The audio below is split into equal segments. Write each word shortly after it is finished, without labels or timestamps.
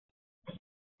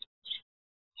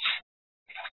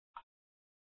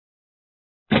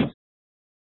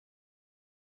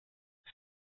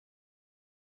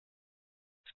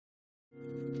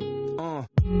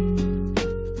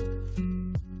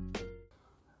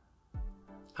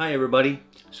Hi everybody.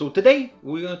 So today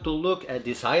we're going to look at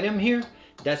this item here.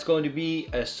 That's going to be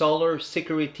a solar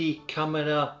security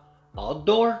camera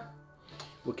outdoor.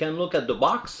 We can look at the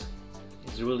box.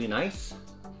 It's really nice.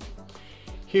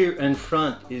 Here in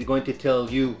front is going to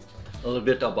tell you a little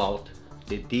bit about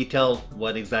the detail,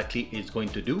 what exactly it's going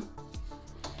to do.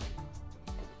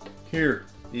 Here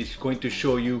is going to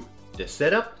show you the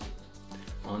setup.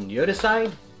 On the other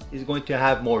side is going to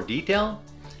have more detail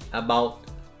about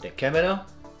the camera,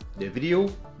 the video,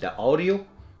 the audio,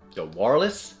 the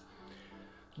wireless,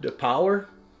 the power,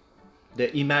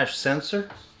 the image sensor,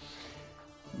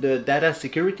 the data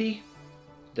security,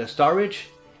 the storage,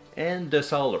 and the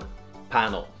solar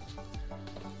panel.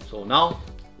 So now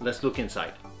let's look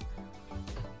inside.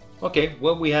 Okay,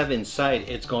 what we have inside,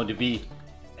 it's going to be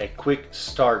a quick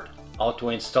start how to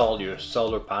install your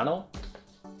solar panel.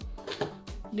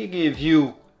 They give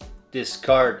you this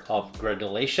card of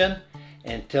gratulation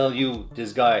and tell you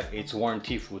this guy it's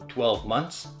warranty for 12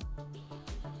 months.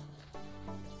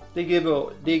 They give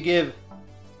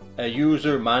a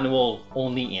user manual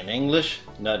only in English,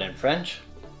 not in French.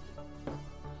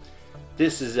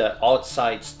 This is an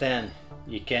outside stand.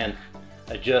 You can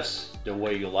adjust the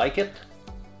way you like it.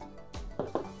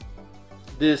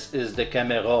 This is the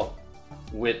camera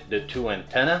with the two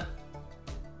antennas.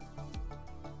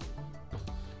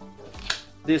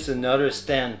 This is another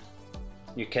stand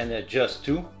you can adjust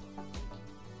to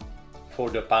for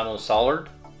the panel solar.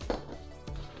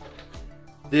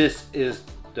 This is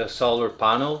the solar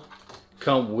panel.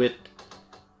 Come with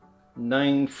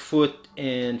 9 foot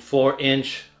and 4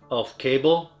 inch of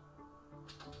cable.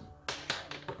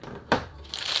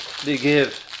 They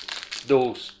give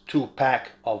those 2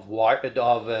 pack of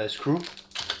wire screw,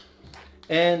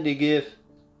 and they give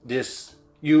this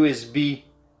USB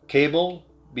cable,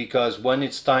 because when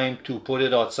it's time to put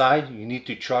it outside you need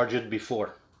to charge it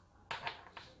before.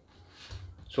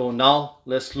 So now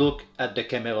let's look at the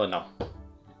camera now.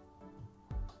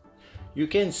 You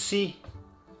can see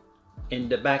in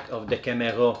the back of the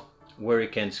camera where you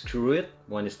can screw it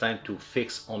when it's time to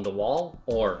fix on the wall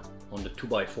or on the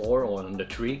 2x4 or on the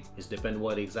tree. It depends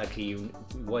what exactly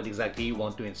you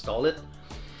want to install it.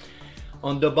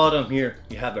 On the bottom here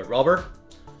you have a rubber.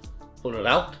 Pull it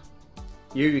out.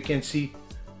 Here you can see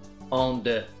on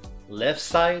the left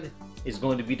side is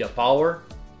going to be the power.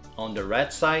 On the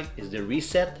right side is the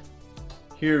reset.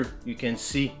 Here you can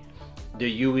see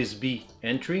the USB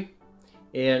entry,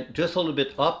 and just a little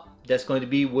bit up that's going to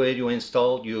be where you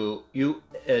install the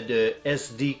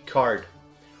SD card.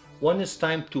 When it's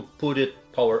time to put it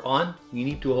power on, you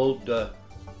need to hold the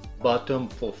button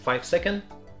for 5 seconds.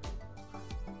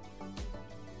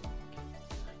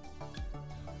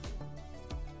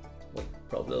 Wait,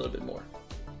 probably a little bit more.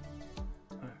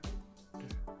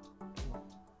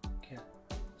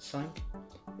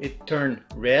 It turned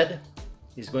red,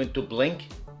 it's going to blink,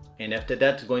 and after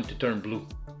that it's going to turn blue.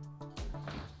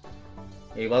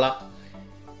 Et voila,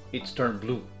 it's turned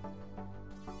blue.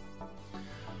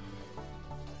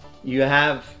 You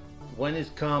have, when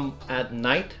it comes at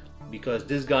night, because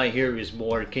this guy here is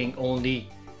working only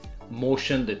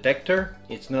motion detector,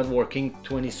 it's not working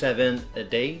 27 a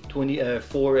day,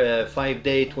 5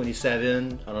 day,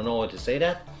 27, I don't know how to say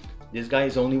that. This guy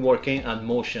is only working on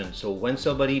motion. So when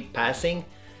somebody passing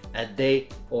at day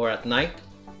or at night,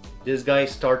 this guy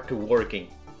start to working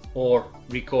or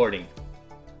recording.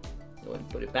 Go ahead and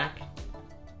put it back.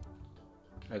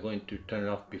 I'm going to turn it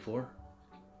off before.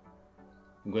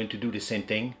 I'm going to do the same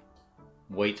thing.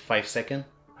 Wait 5 seconds.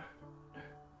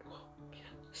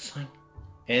 Sign.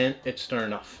 And it's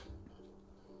turned off.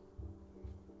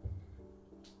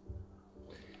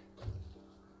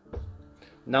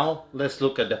 Now let's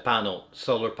look at the panel,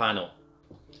 solar panel.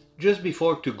 Just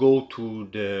before to go to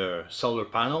the solar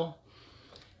panel,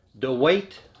 the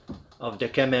weight of the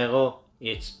camera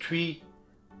is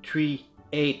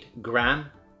 338 gram,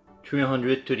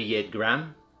 338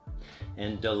 gram,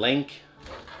 and the length,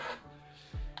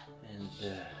 and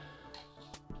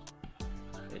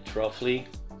it's roughly,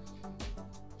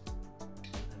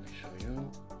 let me show you,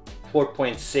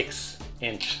 4.6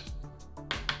 inch.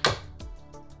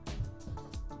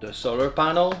 The solar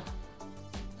panel,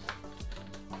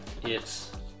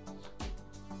 it's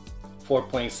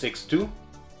 4.62,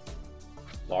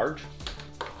 large,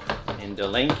 and the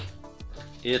length,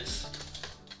 it's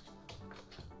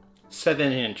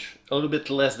 7 inch, a little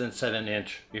bit less than 7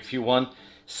 inch. If you want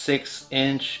 6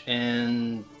 inch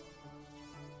and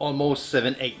almost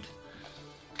 7/8.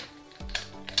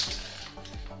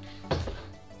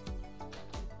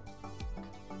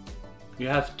 You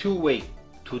have 2 ways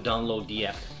to download the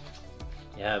app.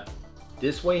 You have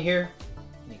this way here,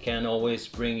 you can always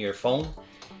bring your phone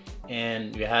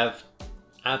and you have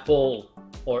Apple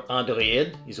or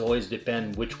Android, it always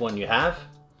depends which one you have.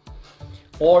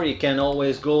 Or you can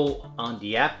always go on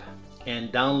the app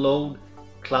and download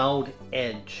Cloud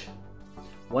Edge.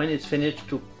 When it's finished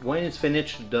to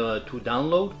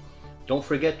download, don't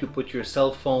forget to put your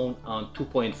cell phone on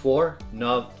 2.4,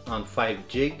 not on 5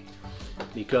 gig,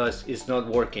 because it's not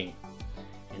working.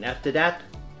 And after that,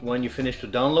 when you finish to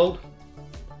download,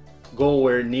 go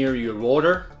where near your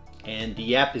router, and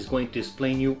the app is going to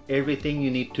explain you everything you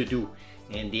need to do,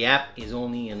 and the app is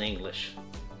only in English.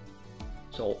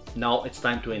 So now it's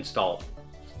time to install.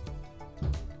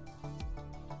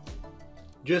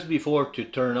 Just before to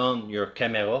turn on your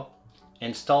camera,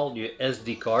 install your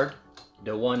SD card.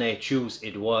 The one I choose,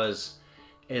 it was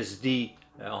SD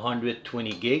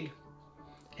 120 gig,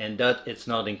 and that it's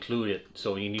not included,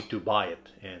 so you need to buy it,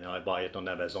 and I buy it on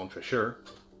Amazon for sure.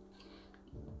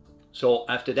 So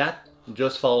after that,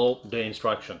 just follow the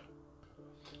instruction.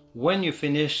 When you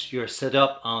finish your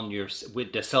setup on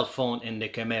with the cell phone and the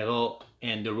camera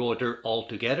and the router all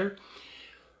together,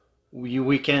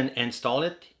 we can install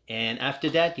it, and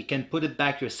after that you can put it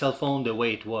back your cell phone the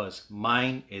way it was.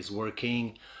 Mine is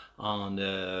working on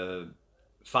the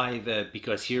 5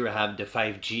 because here I have the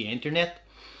 5G internet.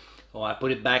 So I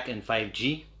put it back in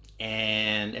 5G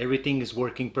and everything is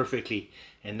working perfectly.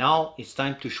 And now it's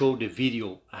time to show the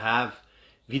video. I have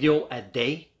video at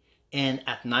day and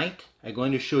at night. I'm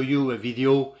going to show you a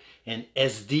video in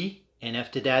SD, and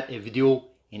after that a video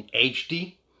in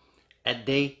HD at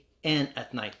day and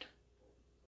at night.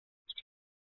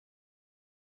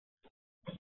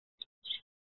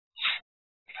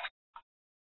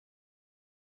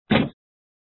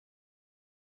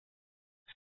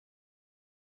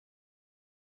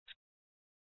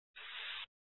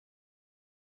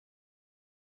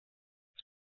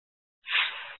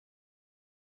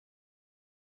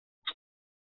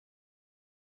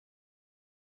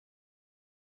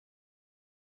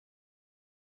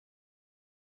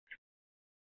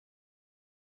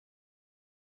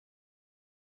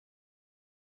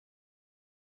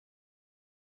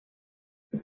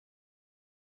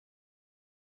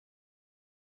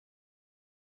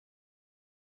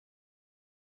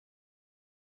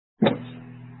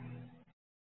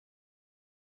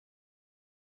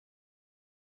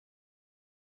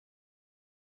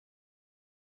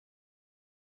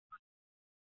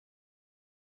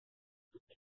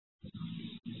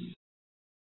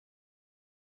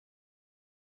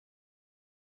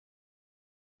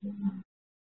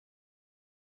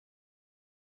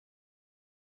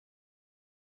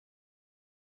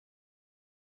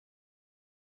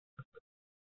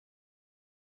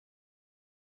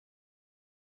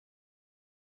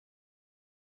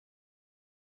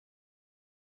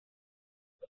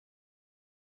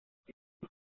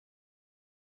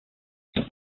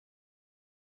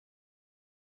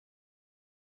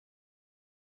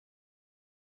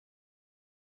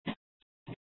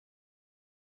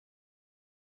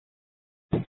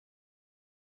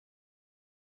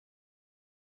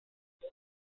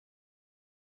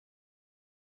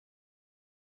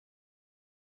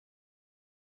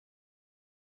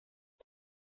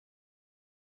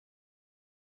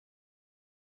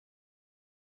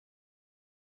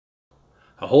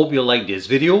 I hope you like this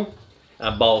video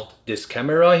about this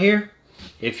camera here.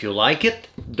 If you like it,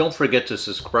 don't forget to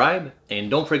subscribe and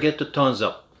don't forget to thumbs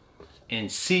up.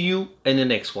 And see you in the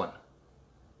next one.